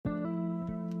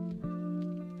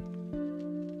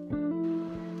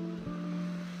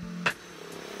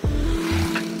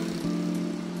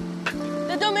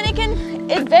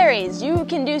Dominican, it varies. You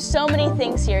can do so many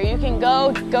things here. You can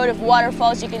go to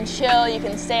waterfalls, you can chill, you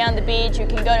can stay on the beach, you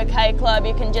can go to kite club,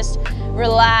 you can just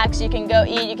relax, you can go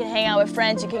eat, you can hang out with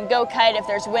friends, you can go kite if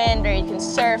there's wind, or you can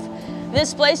surf.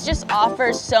 This place just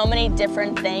offers so many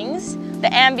different things. The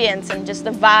ambience and just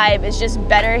the vibe is just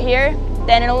better here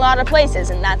than in a lot of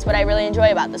places, and that's what I really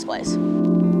enjoy about this place.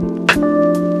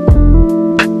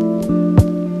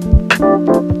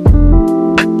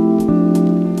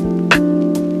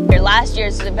 Last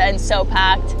year's has been so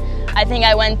packed. I think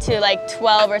I went to like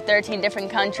 12 or 13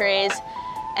 different countries,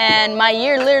 and my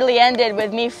year literally ended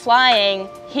with me flying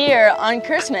here on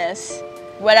Christmas.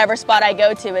 Whatever spot I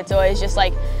go to, it's always just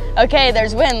like, okay,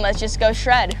 there's wind, let's just go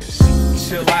shred.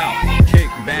 Chill out, kick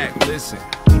back, listen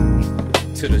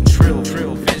to the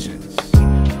trill visions.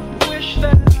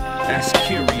 That's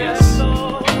curious,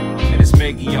 and it's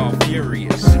making y'all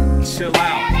furious. Chill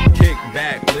out, kick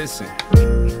back, listen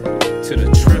to the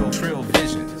trill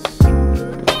visions.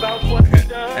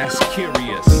 That's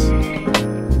curious.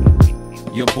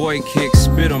 Your boy kicks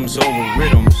spit'ems over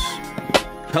rhythms.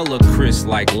 Hella crisp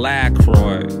like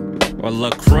LaCroix or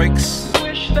LaCroix.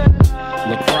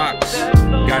 LaCroix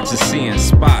got you seeing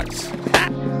spots.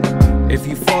 If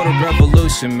you for the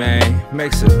revolution, man,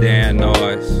 makes a damn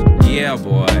noise. Yeah,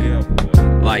 boy.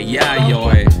 Like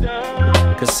yayoy.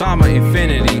 Kasama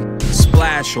Infinity,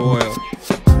 splash oil.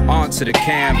 Onto the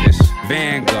canvas,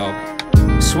 Van Gogh.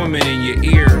 Swimming in your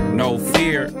ear, no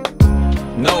fear.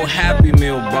 No Happy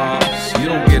Meal box, you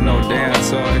don't get no damn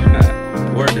toy.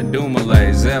 Word to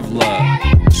Dumale, Zevla.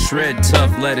 Shred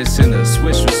tough lettuce in the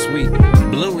Swisher sweet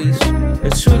blueies.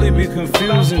 It truly be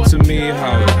confusing to me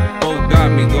how it both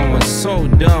got me going so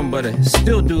dumb, but it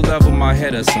still do level my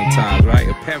head up sometimes, right?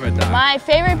 A paradigm. My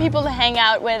favorite people to hang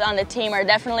out with on the team are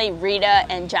definitely Rita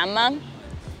and Gemma.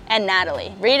 And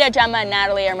Natalie. Rita, Gemma, and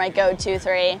Natalie are my go-to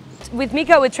three. With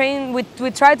Mika, we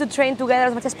try to train together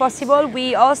as much as possible.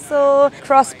 We also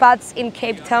crossed paths in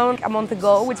Cape Town a month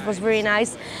ago, which was very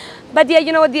nice. But yeah,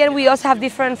 you know, at the end we also have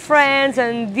different friends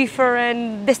and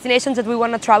different destinations that we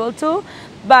want to travel to.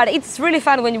 But it's really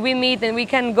fun when we meet and we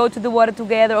can go to the water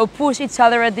together or push each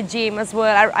other at the gym as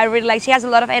well. I really like, she has a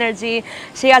lot of energy,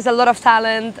 she has a lot of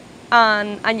talent,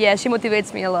 and yeah, she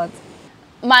motivates me a lot.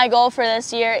 My goal for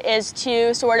this year is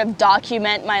to sort of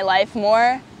document my life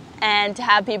more and to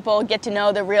have people get to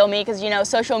know the real me, because you know,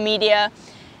 social media,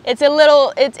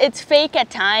 it's fake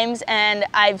at times, and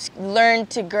I've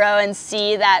learned to grow and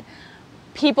see that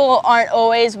people aren't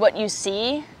always what you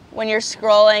see when you're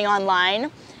scrolling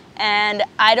online, and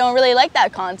I don't really like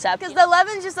that concept. Because the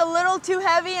 11's just a little too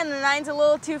heavy and the 9's a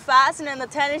little too fast, and then the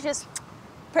 10 is just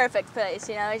perfect place,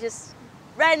 you know, it's just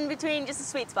right in between, just a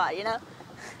sweet spot, you know?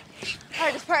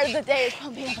 Hardest part of the day is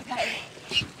pumping up a kite.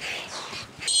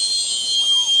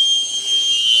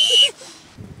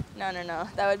 No,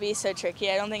 that would be so tricky.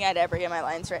 I don't think I'd ever get my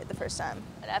lines right the first time.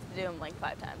 I'd have to do them like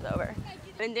 5 times over.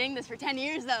 I've been doing this for 10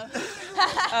 years though.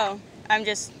 Oh, I'm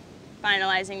just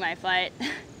finalizing my flight.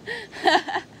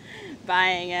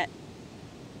 Buying it.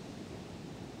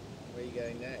 Where are you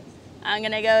going next? I'm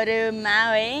gonna go to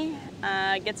Maui,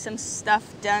 get some stuff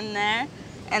done there.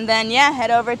 And then, yeah, head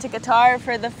over to Qatar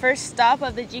for the first stop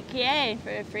of the GKA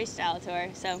for a freestyle tour.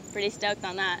 So, pretty stoked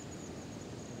on that.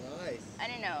 Nice. I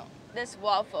don't know, this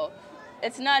waffle,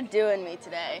 it's not doing me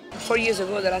today. 4 years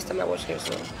ago, the last time I was here,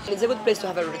 so it's a good place to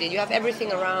have a routine. You have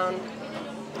everything around.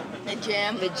 The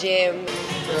gym. It's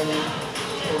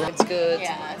good.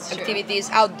 Yeah, that's true. Activities,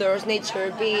 outdoors, nature,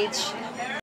 beach.